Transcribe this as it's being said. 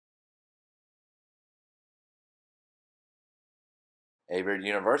Averett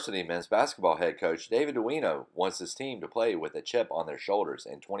University men's basketball head coach David Duino wants his team to play with a chip on their shoulders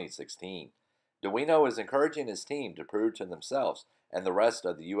in 2016. Duino is encouraging his team to prove to themselves and the rest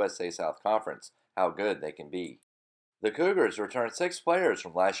of the USA South Conference how good they can be. The Cougars returned 6 players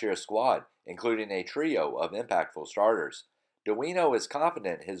from last year's squad, including a trio of impactful starters. Duino is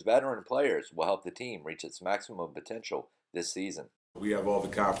confident his veteran players will help the team reach its maximum potential this season. We have all the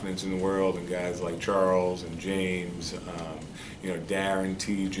confidence in the world in guys like Charles and James, Darren,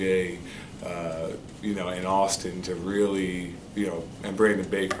 TJ, and Austin to really, and Brandon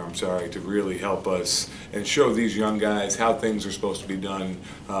Baker, I'm sorry, to really help us and show these young guys how things are supposed to be done,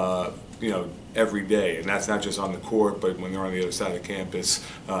 every day. And that's not just on the court, but when they're on the other side of the campus,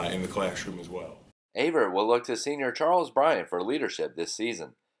 in the classroom as well. Averett will look to senior Charles Bryant for leadership this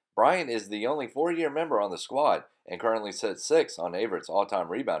season. Bryant is the only 4-year member on the squad and currently sits 6th on Averett's all-time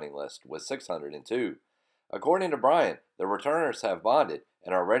rebounding list with 602. According to Bryant, the returners have bonded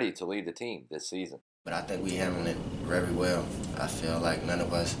and are ready to lead the team this season. But I think we handled it very well. I feel like none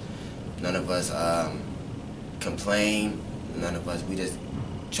of us complain. None of us, we just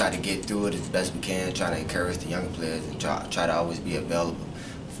try to get through it as best we can, try to encourage the younger players and try to always be available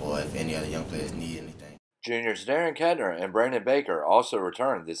for if any other young players need anything. Juniors Darren Kettner and Brandon Baker also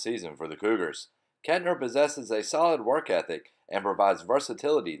returned this season for the Cougars. Kettner possesses a solid work ethic and provides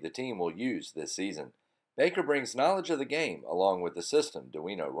versatility the team will use this season. Baker brings knowledge of the game along with the system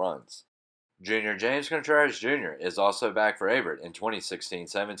Duino runs. Junior James Contreras Jr. is also back for Averett in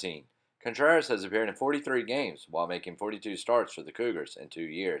 2016-17. Contreras has appeared in 43 games while making 42 starts for the Cougars in 2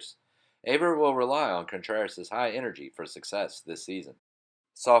 years. Averett will rely on Contreras' high energy for success this season.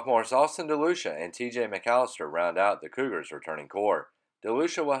 Sophomores Austin DeLucia and TJ McAllister round out the Cougars' returning core.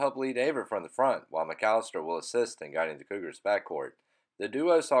 DeLucia will help lead Averett from the front, while McAllister will assist in guiding the Cougars' backcourt. The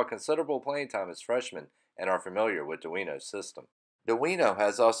duo saw considerable playing time as freshmen and are familiar with Duino's system. Duino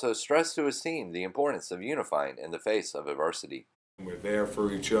has also stressed to his team the importance of unifying in the face of adversity. We're there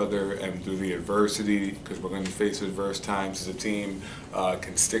for each other, and through the adversity, because we're going to face adverse times as a team,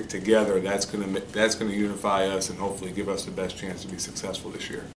 can stick together. That's going to unify us and hopefully give us the best chance to be successful this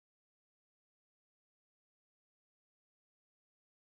year.